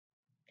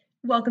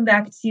Welcome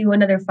back to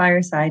another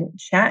fireside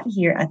chat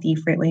here at the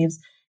FreightWaves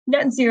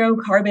Net Zero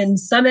Carbon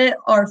Summit.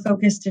 Our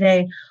focus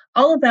today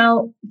all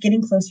about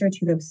getting closer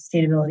to those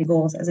sustainability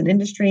goals as an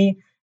industry,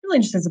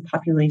 really just as a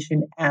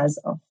population as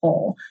a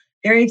whole.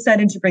 Very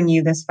excited to bring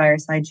you this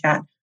fireside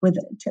chat with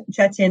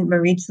Chetan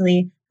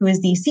Marichli, who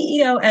is the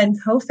CEO and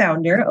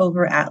co-founder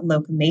over at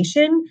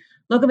Locomation.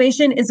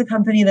 Locomation is a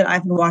company that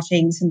I've been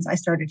watching since I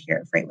started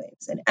here at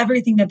FreightWaves, and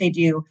everything that they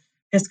do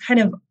just kind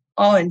of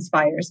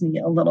awe-inspires me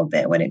a little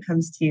bit when it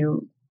comes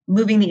to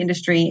moving the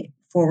industry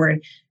forward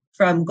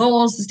from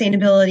goals,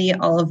 sustainability,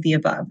 all of the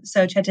above.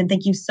 So Chetan,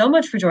 thank you so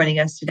much for joining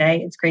us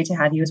today. It's great to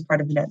have you as part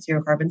of the Net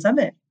Zero Carbon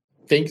Summit.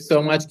 Thank you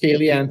so much,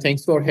 Kaylee, and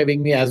thanks for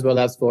having me as well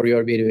as for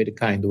your very, very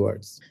kind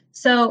words.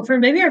 So for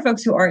maybe our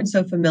folks who aren't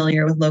so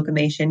familiar with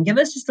Locomation, give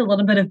us just a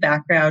little bit of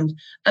background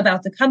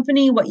about the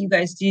company, what you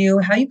guys do,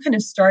 how you kind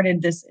of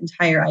started this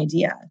entire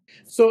idea.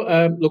 So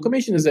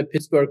Locomation is a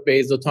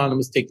Pittsburgh-based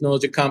autonomous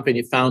technology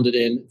company founded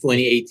in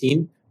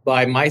 2018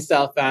 by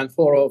myself and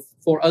four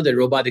other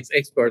robotics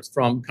experts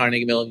from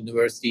Carnegie Mellon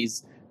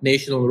University's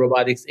National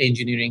Robotics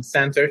Engineering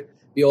Center.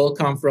 We all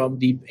come from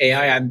the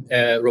AI and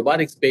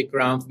robotics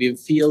background. We've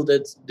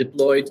fielded,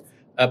 deployed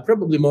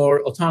probably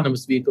more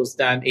autonomous vehicles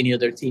than any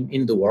other team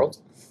in the world.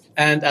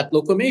 And at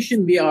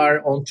Locomation, we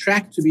are on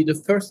track to be the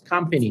first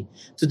company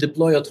to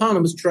deploy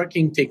autonomous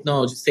trucking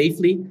technology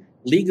safely,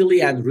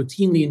 legally, and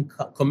routinely in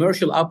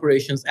commercial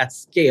operations at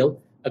scale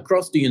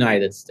across the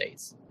United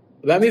States.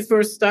 When we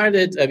first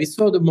started, we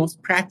saw the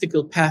most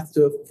practical path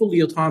to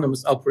fully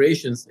autonomous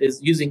operations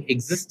is using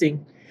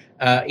existing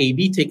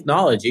AV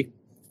technology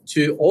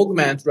to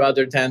augment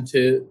rather than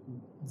to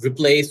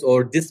replace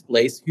or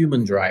displace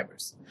human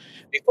drivers.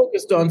 We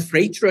focused on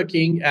freight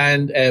trucking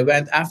and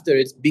went after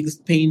its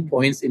biggest pain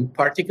points, in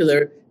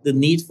particular, the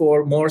need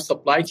for more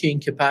supply chain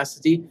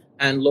capacity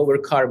and lower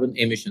carbon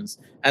emissions.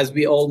 As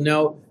we all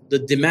know, the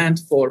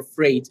demand for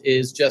freight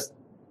is just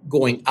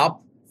going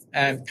up,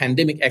 and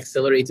pandemic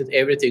accelerated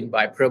everything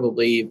by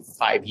probably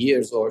 5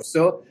 years or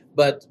so,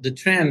 but the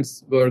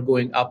trends were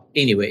going up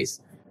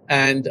anyways.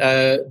 And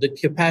the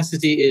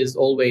capacity is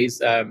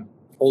always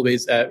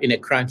in a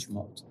crunch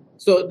mode.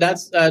 So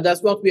that's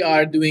what we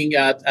are doing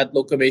at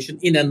Locomation.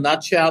 In a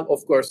nutshell,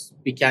 of course,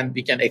 we can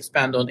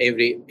expand on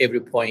every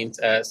point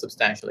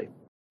substantially.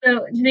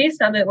 So today's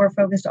summit, we're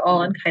focused all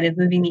on kind of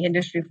moving the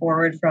industry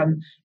forward from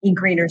a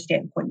greener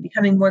standpoint,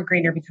 becoming more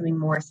greener, becoming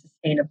more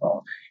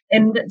sustainable.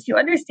 And to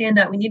understand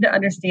that, we need to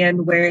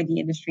understand where the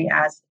industry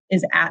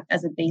is at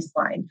as a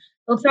baseline.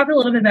 Let's talk a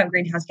little bit about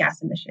greenhouse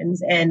gas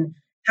emissions and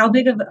how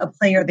big of a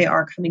player they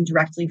are coming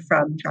directly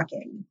from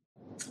trucking.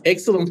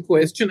 Excellent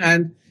question.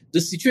 And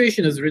the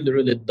situation is really,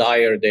 really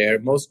dire there.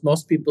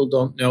 Most people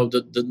don't know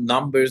the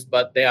numbers,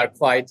 but they are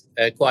quite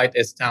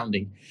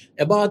astounding.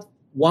 About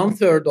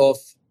 1/3 of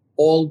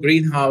all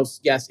greenhouse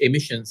gas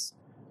emissions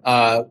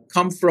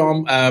come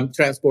from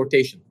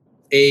transportation.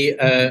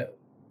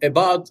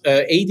 About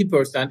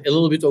 80%, a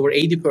little bit over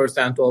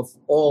 80% of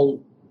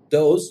all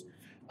those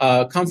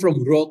come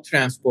from road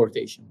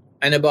transportation.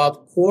 And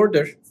about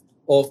 1/4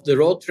 of the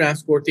road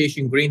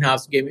transportation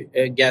greenhouse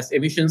gas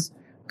emissions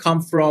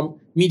come from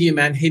medium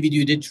and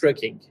heavy-duty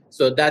trucking.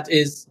 So that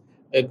is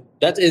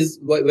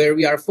where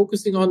we are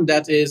focusing on.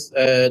 That is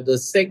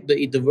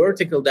the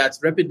vertical that's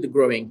rapidly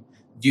growing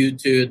due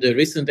to the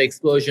recent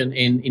explosion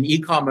in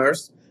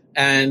e-commerce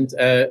and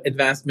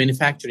advanced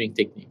manufacturing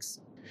techniques.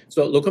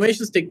 So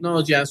Locomation's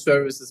technology and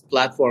services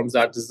platforms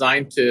are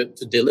designed to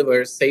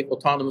deliver safe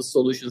autonomous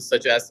solutions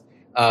such as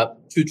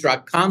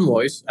two-truck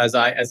convoys, as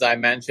I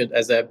mentioned,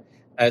 as a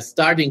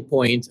starting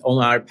point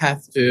on our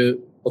path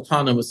to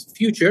autonomous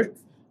future,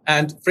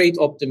 and freight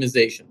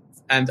optimization.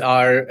 And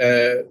our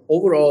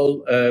overall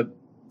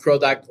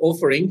product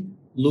offering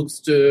looks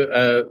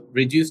to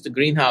reduce the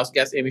greenhouse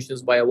gas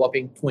emissions by a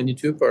whopping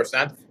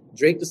 22%,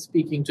 directly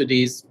speaking to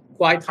these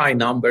quite high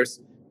numbers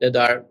that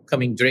are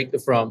coming directly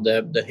from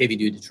the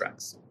heavy-duty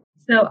trucks.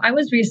 So I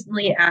was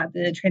recently at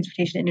the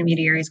Transportation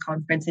Intermediaries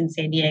Conference in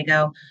San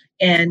Diego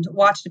and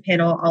watched a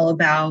panel all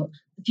about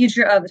the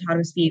future of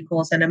autonomous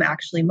vehicles. And I'm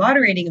actually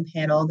moderating a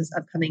panel this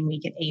upcoming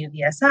week at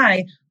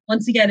AUVSI,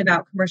 once again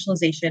about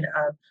commercialization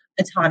of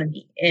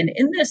autonomy. And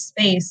in this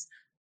space,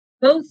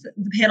 both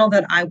the panel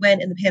that I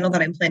went and the panel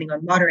that I'm planning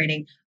on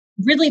moderating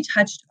really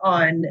touched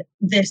on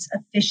this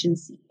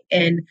efficiency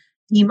and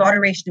the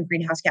moderation of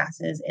greenhouse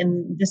gases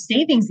and the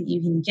savings that you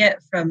can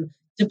get from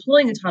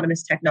deploying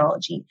autonomous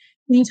technology.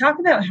 Can you talk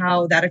about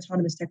how that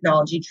autonomous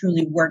technology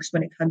truly works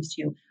when it comes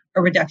to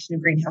a reduction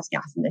of greenhouse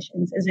gas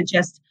emissions? Is it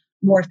just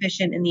more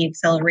efficient in the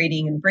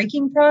accelerating and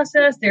braking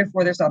process?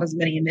 Therefore, there's not as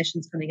many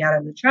emissions coming out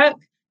of the truck.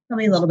 Tell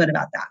me a little bit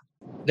about that.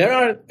 There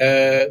are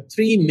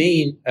three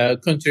main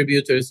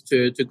contributors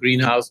to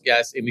greenhouse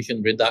gas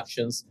emission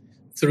reductions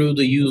through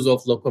the use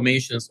of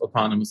Locomation's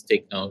autonomous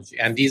technology.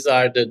 And these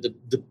are the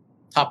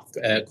top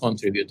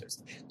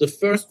contributors. The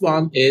first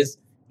one is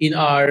in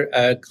our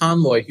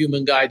convoy,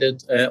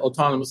 human-guided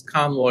autonomous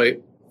convoy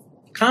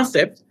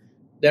concept.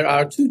 There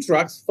are two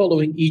trucks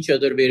following each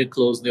other very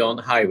closely on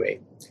the highway.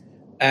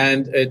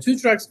 And two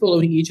trucks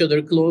following each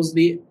other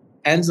closely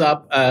ends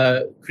up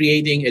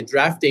creating a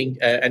drafting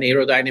and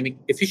aerodynamic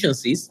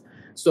efficiencies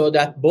so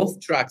that both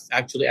trucks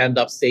actually end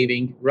up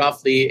saving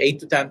roughly 8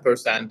 to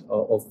 10%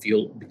 of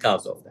fuel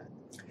because of that.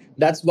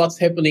 That's what's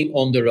happening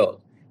on the road.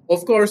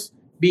 Of course,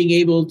 being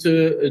able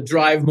to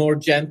drive more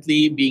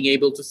gently, being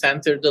able to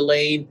center the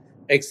lane,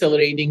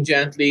 accelerating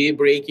gently,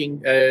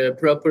 braking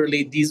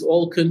properly, these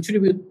all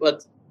contribute,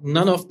 but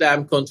none of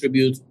them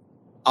contribute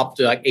up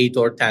to like 8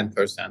 or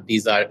 10%.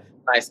 These are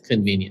nice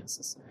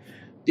conveniences.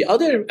 The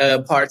other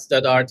parts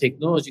that our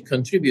technology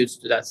contributes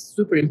to that's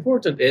super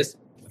important is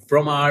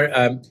from our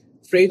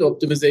freight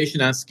optimization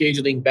and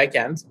scheduling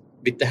backend,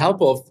 with the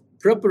help of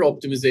proper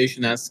optimization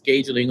and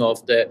scheduling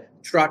of the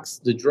trucks,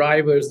 the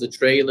drivers, the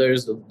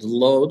trailers, the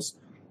loads,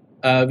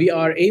 we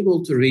are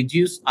able to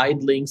reduce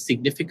idling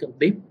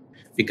significantly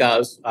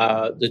because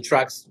the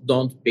trucks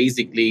don't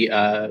basically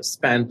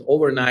spend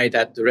overnight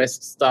at the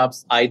rest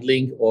stops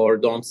idling or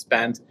don't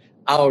spend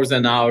hours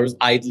and hours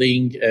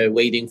idling,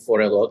 waiting for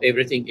a load.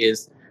 Everything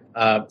is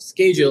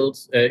scheduled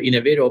in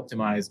a very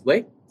optimized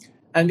way.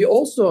 And we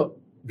also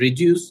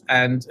reduce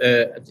and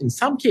in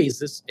some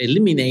cases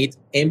eliminate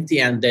empty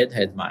and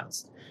deadhead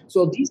miles.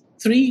 So these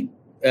three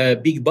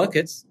big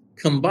buckets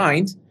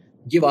combined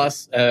give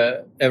us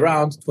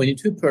around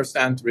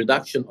 22%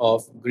 reduction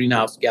of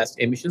greenhouse gas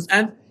emissions.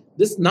 And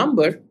this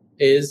number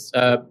is,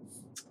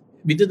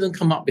 we didn't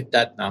come up with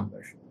that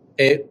number.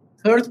 A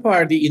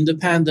third-party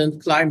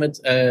independent climate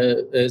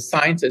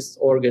scientist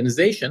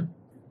organization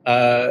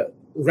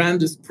ran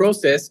this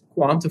process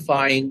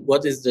quantifying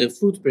what is the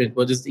footprint,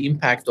 what is the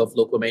impact of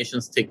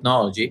locomotion's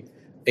technology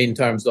in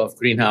terms of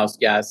greenhouse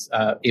gas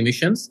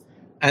emissions.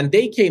 And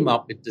they came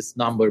up with this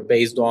number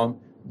based on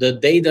the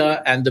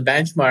data and the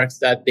benchmarks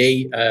that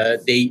they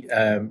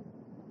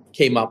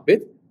came up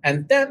with.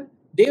 And then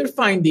their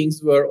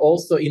findings were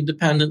also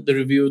independently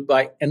reviewed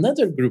by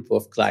another group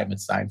of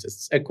climate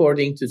scientists,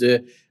 according to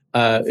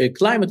the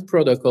climate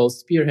protocol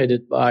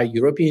spearheaded by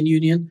European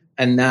Union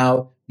and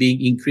now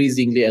being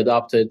increasingly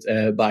adopted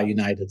by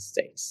United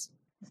States.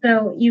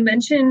 So you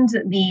mentioned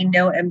the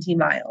no empty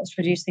miles,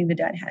 reducing the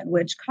deadhead,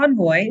 which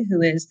Convoy,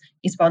 who is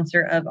a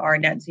sponsor of our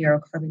Net Zero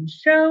Carbon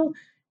show,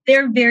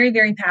 they're very,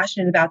 very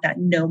passionate about that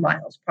no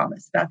miles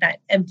promise, about that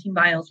empty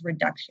miles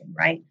reduction,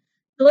 right?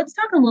 So let's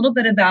talk a little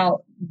bit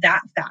about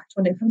that fact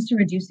when it comes to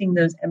reducing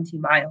those empty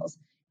miles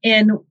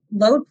and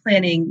load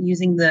planning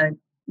using the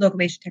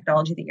locomotion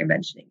technology that you're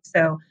mentioning.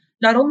 So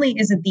not only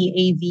is it the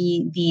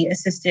AV, the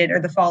assisted or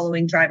the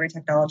following driver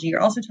technology,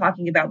 you're also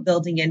talking about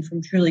building in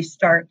from truly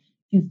start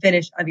to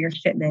finish of your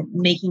shipment,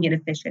 making it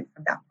efficient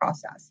from that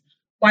process.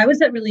 Why was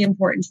that really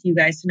important to you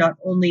guys to not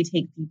only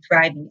take the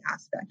driving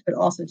aspect, but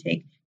also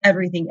take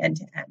everything end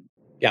to end?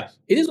 Yeah,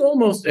 it is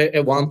almost a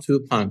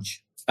 1-2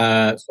 punch.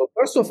 So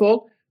first of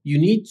all, you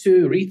need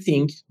to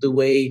rethink the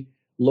way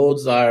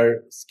loads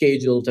are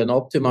scheduled and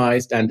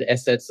optimized and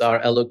assets are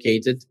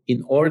allocated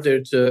in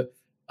order to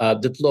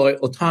deploy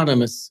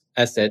autonomous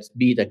assets,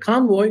 be it a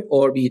convoy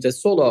or be it a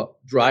solo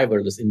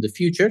driverless in the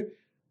future,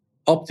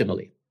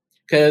 optimally.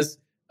 Because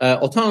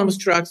autonomous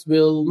trucks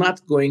will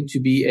not going to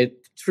be a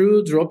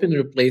true drop-in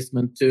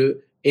replacement to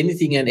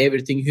anything and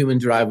everything human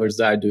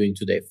drivers are doing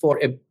today for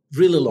a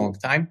really long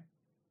time,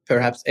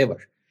 perhaps ever.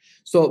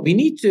 So we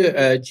need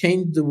to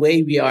change the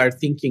way we are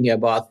thinking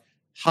about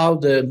how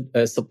the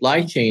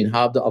supply chain,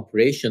 how the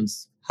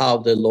operations, how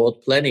the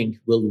load planning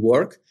will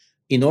work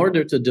in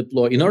order to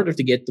deploy, in order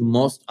to get the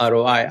most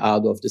ROI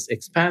out of this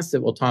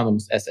expansive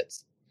autonomous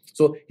assets.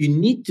 So you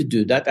need to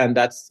do that. And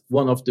that's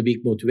one of the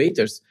big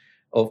motivators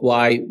of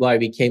why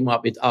we came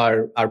up with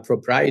our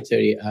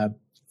proprietary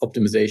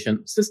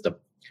optimization system.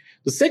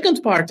 The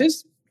second part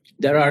is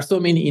there are so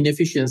many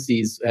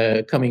inefficiencies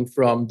coming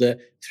from the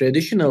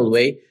traditional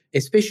way,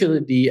 especially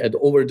the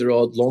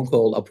over-the-road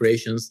long-haul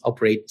operations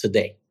operate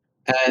today.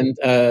 And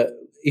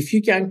if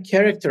you can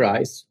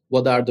characterize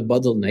what are the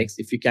bottlenecks,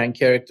 if you can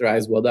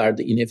characterize what are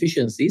the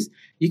inefficiencies,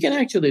 you can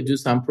actually do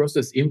some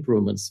process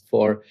improvements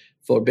for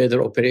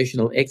better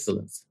operational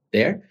excellence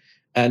there.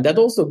 And that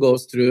also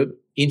goes through,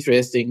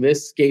 interestingly,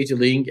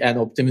 scheduling and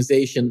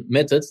optimization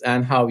methods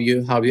and how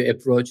you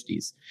approach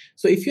these.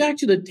 So if you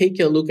actually take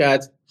a look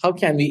at how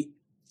can we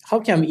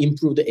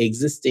improve the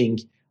existing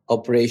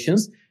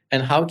operations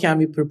and how can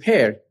we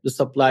prepare the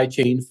supply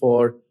chain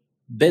for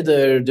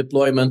better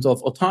deployment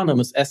of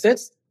autonomous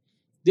assets,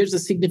 there's a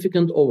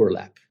significant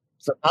overlap.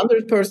 So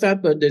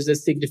 100%, but there's a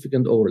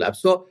significant overlap.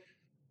 So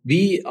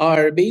we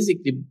are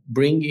basically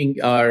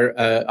bringing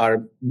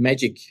our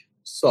magic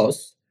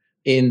sauce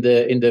in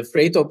the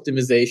freight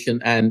optimization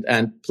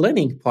and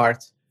planning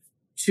part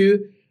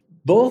to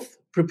both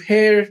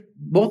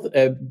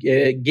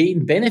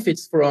gain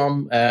benefits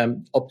from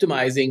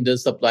optimizing the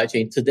supply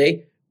chain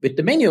today with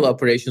the manual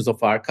operations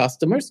of our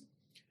customers.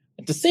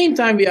 At the same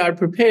time, we are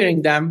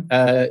preparing them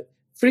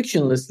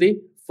frictionlessly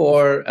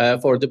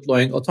for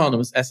deploying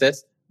autonomous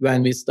assets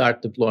when we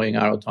start deploying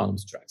our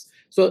autonomous trucks.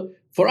 So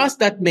for us,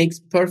 that makes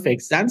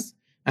perfect sense.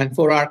 And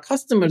for our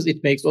customers,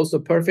 it makes also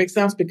perfect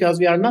sense because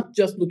we are not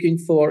just looking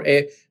for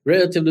a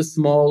relatively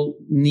small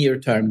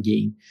near-term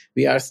gain.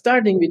 We are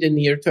starting with a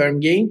near-term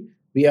gain,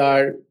 we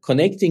are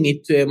connecting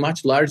it to a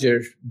much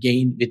larger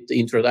gain with the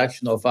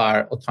introduction of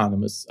our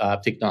autonomous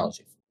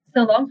technology.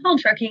 So long-haul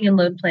trucking and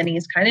load planning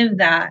is kind of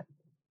that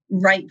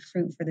ripe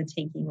fruit for the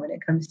taking when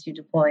it comes to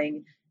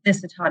deploying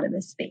this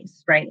autonomous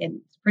space, right?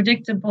 And it's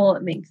predictable,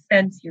 it makes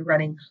sense. You're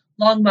running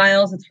long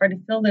miles, it's hard to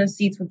fill those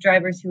seats with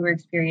drivers who are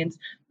experienced,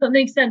 so it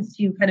makes sense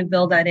to kind of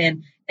build that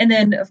in. And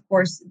then, of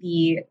course,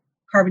 the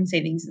carbon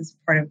savings is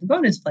part of the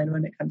bonus plan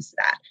when it comes to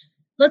that.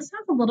 Let's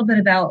talk a little bit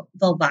about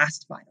the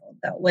last mile,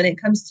 though. When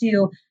it comes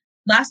to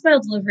last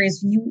mile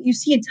deliveries, you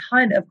see a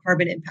ton of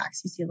carbon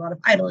impacts. You see a lot of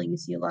idling, you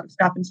see a lot of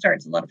stop and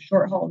starts, a lot of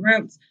short haul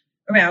routes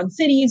around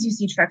cities. You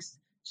see trucks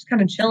just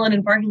kind of chilling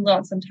in parking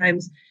lots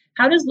sometimes.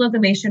 How does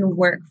Locomation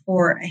work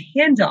for a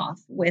handoff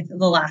with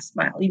the last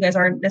mile? You guys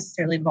aren't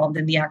necessarily involved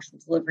in the actual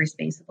delivery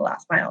space of the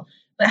last mile,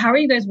 but how are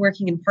you guys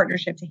working in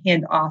partnership to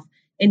hand off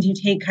and to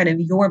take kind of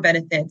your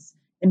benefits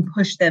and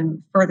push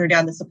them further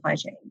down the supply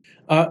chain?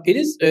 It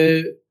is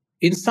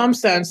in some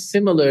sense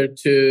similar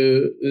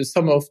to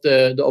some of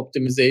the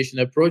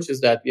optimization approaches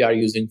that we are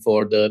using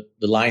for the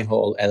line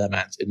haul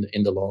element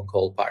in the long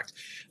haul part.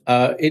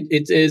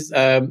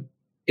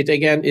 It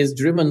again is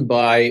driven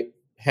by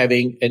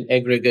having an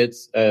aggregate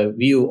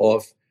view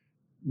of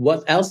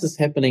what else is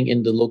happening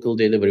in the local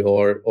delivery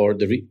or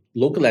the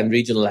local and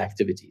regional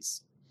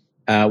activities.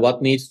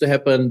 What needs to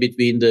happen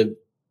between the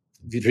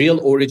real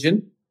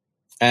origin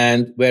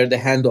and where the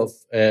handoff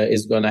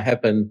is going to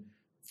happen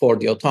for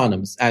the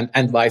autonomous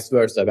and vice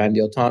versa, when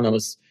the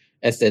autonomous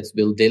assets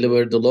will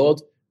deliver the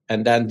load.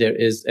 And then there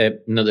is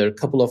another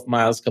couple of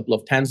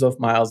tens of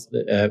miles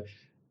that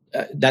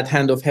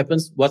handoff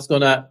happens. What's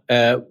gonna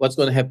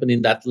happen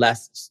in that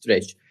last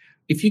stretch?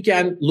 If you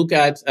can look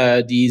at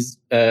these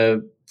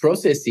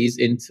processes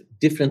in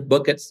different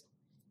buckets,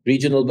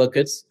 regional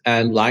buckets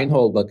and line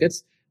haul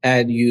buckets,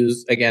 and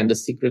use again the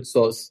secret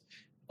sauce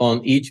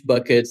on each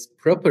bucket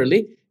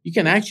properly, you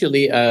can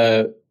actually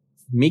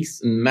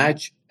mix and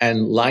match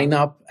and line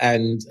up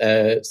and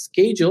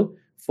schedule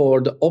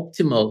for the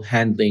optimal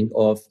handling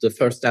of the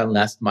first and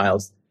last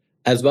miles,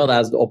 as well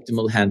as the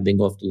optimal handling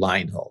of the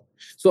line haul.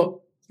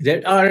 So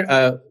there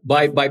are,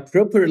 by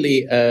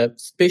properly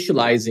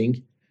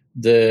specializing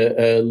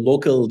the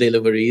local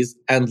deliveries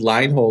and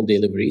line haul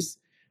deliveries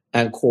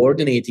and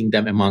coordinating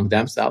them among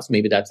themselves,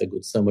 maybe that's a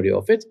good summary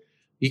of it,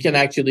 you can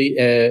actually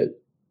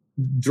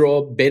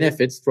draw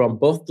benefits from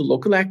both the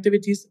local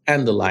activities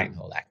and the line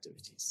haul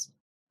activities.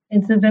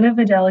 It's a bit of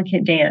a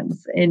delicate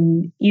dance,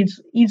 and each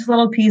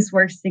little piece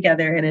works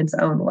together in its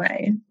own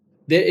way.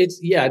 It's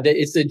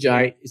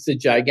a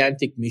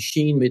gigantic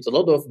machine with a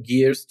lot of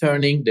gears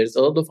turning. There's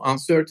a lot of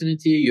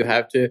uncertainty. You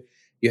have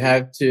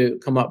to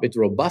come up with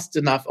robust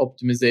enough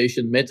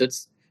optimization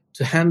methods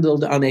to handle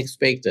the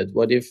unexpected.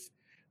 What if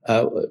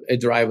a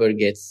driver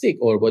gets sick,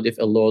 or what if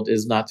a load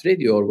is not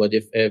ready, or what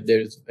if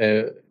there's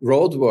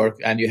road work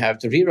and you have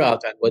to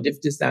reroute, and what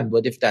if this and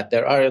what if that?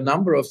 There are a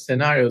number of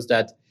scenarios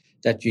that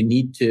you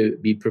need to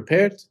be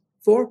prepared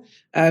for.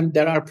 And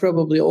there are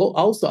probably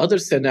also other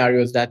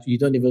scenarios that you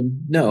don't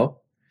even know,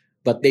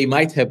 but they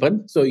might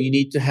happen. So you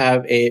need to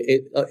have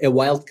a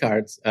wild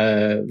card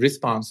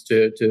response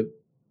to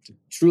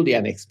truly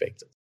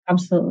unexpected.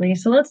 Absolutely.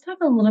 So let's talk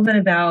a little bit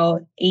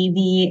about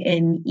AV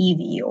and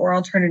EV, or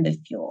alternative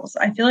fuels.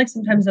 I feel like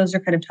sometimes those are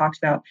kind of talked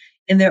about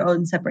in their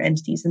own separate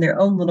entities, in their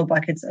own little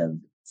buckets of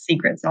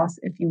secret sauce,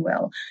 if you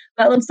will.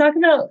 But let's talk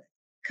about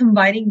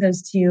combining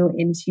those two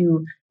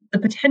into the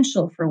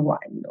potential for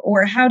one,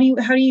 or how do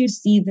you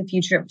see the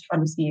future of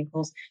autonomous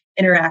vehicles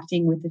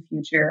interacting with the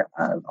future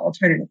of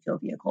alternative fuel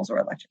vehicles or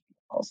electric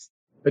vehicles?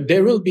 But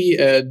there will be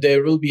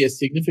a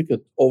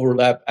significant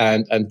overlap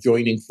and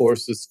joining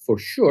forces for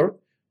sure.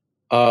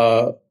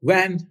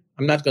 When,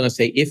 I'm not going to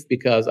say if,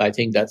 because I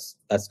think that's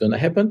going to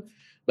happen,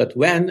 but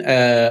when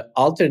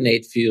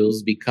alternate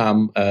fuels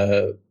become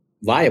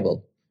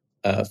viable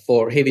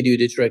for heavy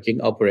duty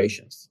trucking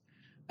operations,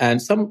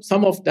 and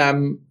some of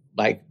them,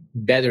 like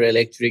better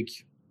electric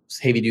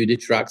heavy-duty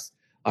trucks,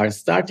 are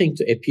starting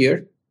to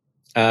appear.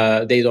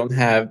 They don't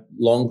have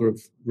longer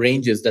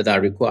ranges that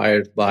are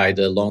required by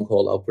the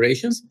long-haul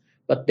operations,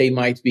 but they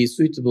might be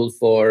suitable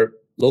for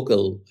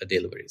local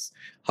deliveries.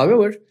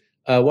 However,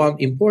 one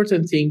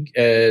important thing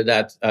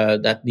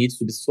that needs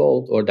to be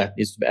solved or that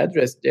needs to be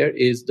addressed there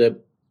is the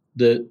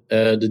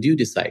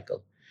duty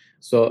cycle.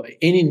 So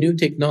any new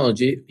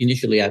technology,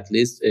 initially at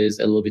least, is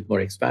a little bit more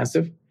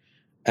expensive,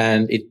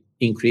 and it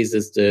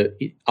increases the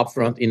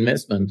upfront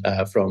investment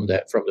from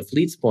the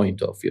fleet's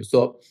point of view.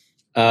 So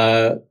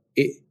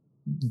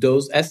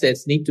those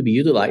assets need to be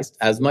utilized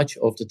as much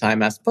of the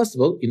time as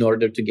possible in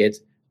order to get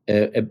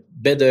a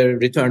better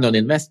return on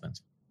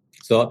investment.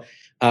 So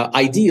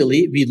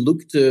ideally, we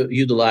look to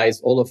utilize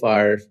all of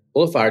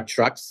our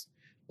trucks,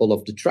 all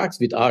of the trucks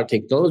with our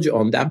technology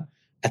on them,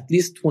 at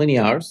least 20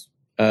 hours,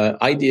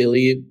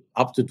 ideally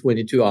up to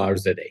 22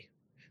 hours a day.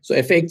 So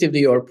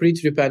effectively, your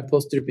pre-trip and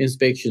post-trip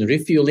inspection,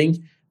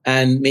 refueling,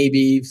 and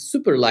maybe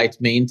super light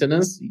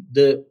maintenance,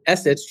 the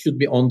assets should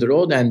be on the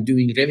road and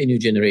doing revenue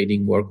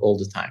generating work all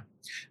the time.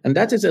 And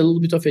that is a little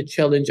bit of a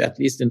challenge, at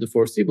least in the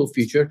foreseeable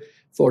future,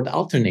 for the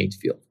alternate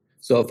fuel.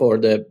 So for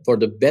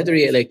the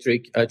battery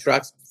electric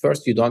trucks,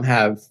 first you don't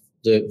have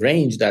the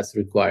range that's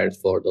required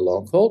for the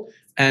long haul,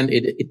 and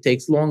it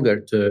takes longer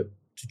to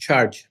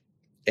charge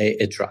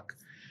a truck.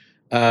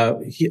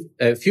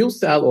 Fuel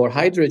cell or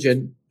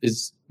hydrogen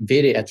is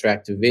very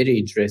attractive, very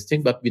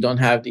interesting, but we don't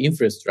have the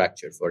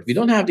infrastructure for it. We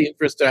don't have the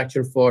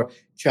infrastructure for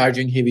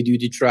charging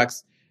heavy-duty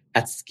trucks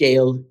at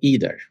scale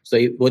either. So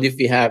what if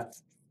we have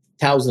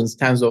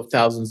tens of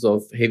thousands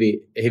of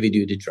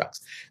heavy-duty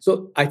trucks?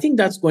 So I think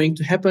that's going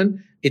to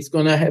happen. It's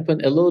going to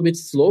happen a little bit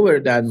slower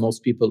than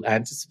most people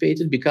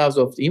anticipated because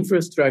of the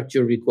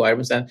infrastructure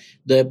requirements and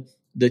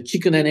the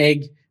chicken and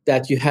egg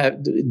that you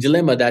have, the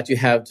dilemma that you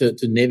have to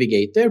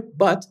navigate there.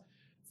 But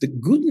the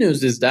good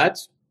news is that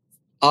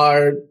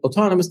our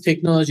autonomous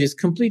technology is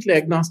completely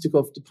agnostic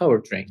of the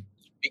powertrain.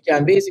 We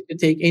can basically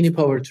take any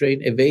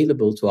powertrain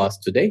available to us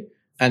today,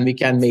 and we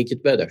can make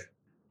it better.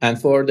 And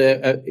for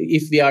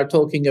if we are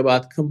talking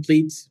about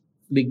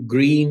completely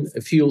green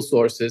fuel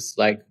sources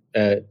like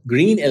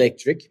green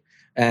electric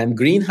and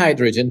green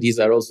hydrogen, these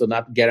are also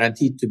not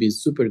guaranteed to be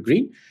super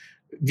green.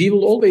 We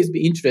will always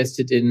be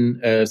interested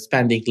in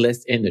spending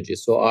less energy.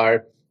 So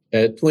our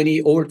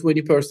over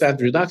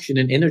 20% reduction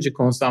in energy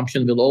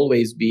consumption will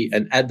always be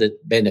an added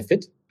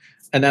benefit.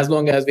 And as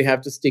long as we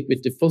have to stick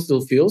with the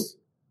fossil fuels,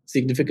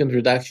 significant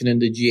reduction in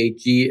the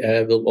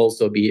GHG will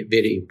also be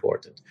very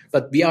important.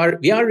 But we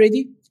are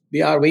ready.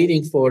 We are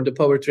waiting for the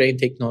powertrain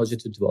technology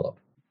to develop.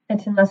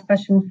 And Tim, last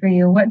question for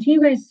you. What do you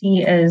guys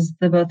see as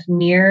the both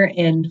near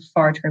and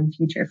far-term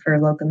future for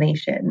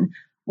Locomation?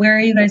 Where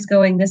are you guys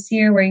going this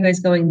year? Where are you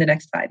guys going the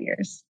next 5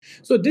 years?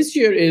 So this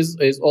year is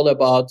all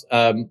about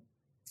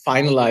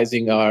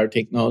finalizing our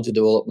technology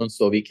development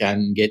so we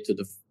can get to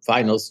the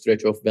final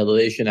stretch of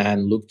validation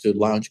and look to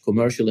launch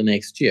commercially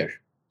next year.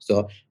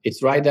 So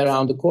it's right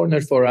around the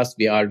corner for us.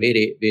 We are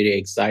very, very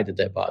excited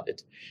about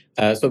it.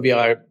 So we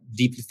are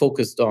deeply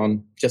focused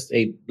on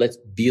let's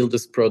build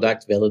this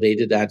product,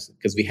 validate that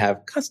because we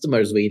have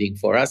customers waiting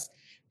for us.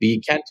 We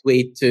can't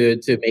wait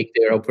to make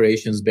their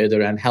operations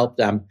better and help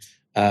them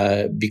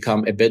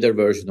become a better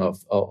version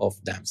of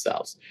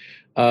themselves.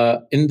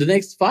 In the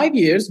next 5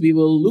 years, we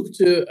will look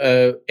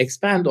to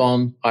expand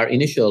on our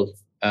initial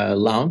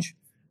launch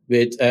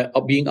with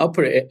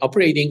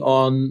operating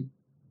on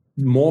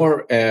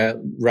more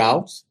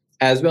routes,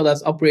 as well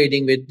as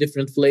operating with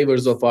different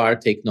flavors of our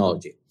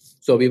technology.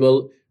 So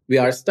we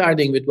are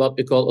starting with what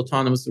we call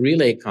autonomous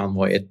relay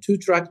convoy, a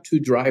 2-truck,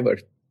 2-driver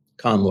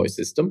convoy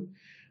system.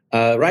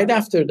 Right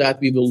after that,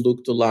 we will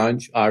look to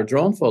launch our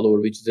drone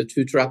follower, which is a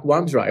 2-truck,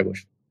 1-driver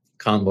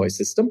convoy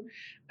system.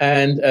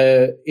 And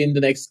in the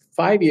next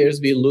 5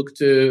 years, we look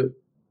to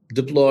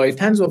deploy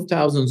tens of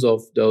thousands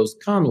of those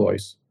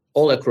convoys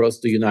all across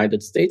the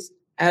United States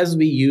as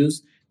we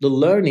use the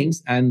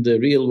learnings and the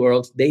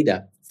real-world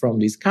data from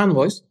these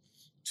convoys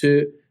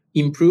to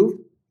improve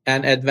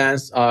and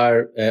advance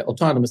our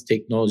autonomous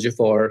technology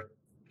for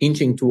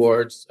inching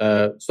towards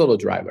solo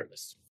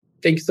driverless.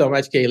 Thank you so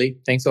much, Kaylee.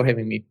 Thanks for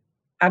having me.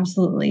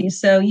 Absolutely.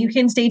 So you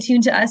can stay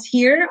tuned to us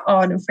here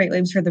on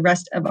FreightWaves for the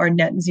rest of our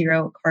Net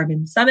Zero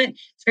Carbon Summit.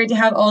 It's great to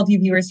have all of you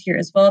viewers here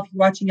as well. If you're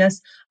watching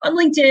us on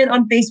LinkedIn,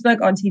 on Facebook,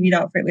 on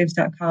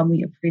tv.freightwaves.com,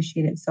 we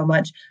appreciate it so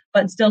much.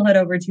 But still head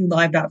over to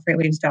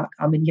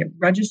live.freightwaves.com and get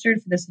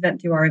registered for this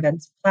event through our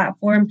events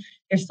platform.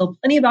 There's still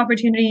plenty of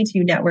opportunity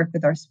to network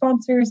with our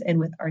sponsors and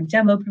with our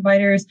demo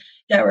providers,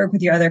 network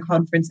with your other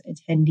conference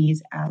attendees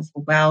as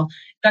well.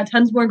 Got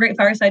tons more great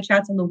fireside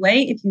chats on the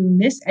way. If you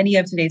miss any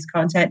of today's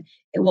content,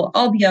 it will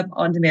all be up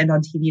on demand on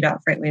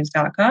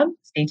tv.freightwaves.com.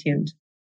 Stay tuned.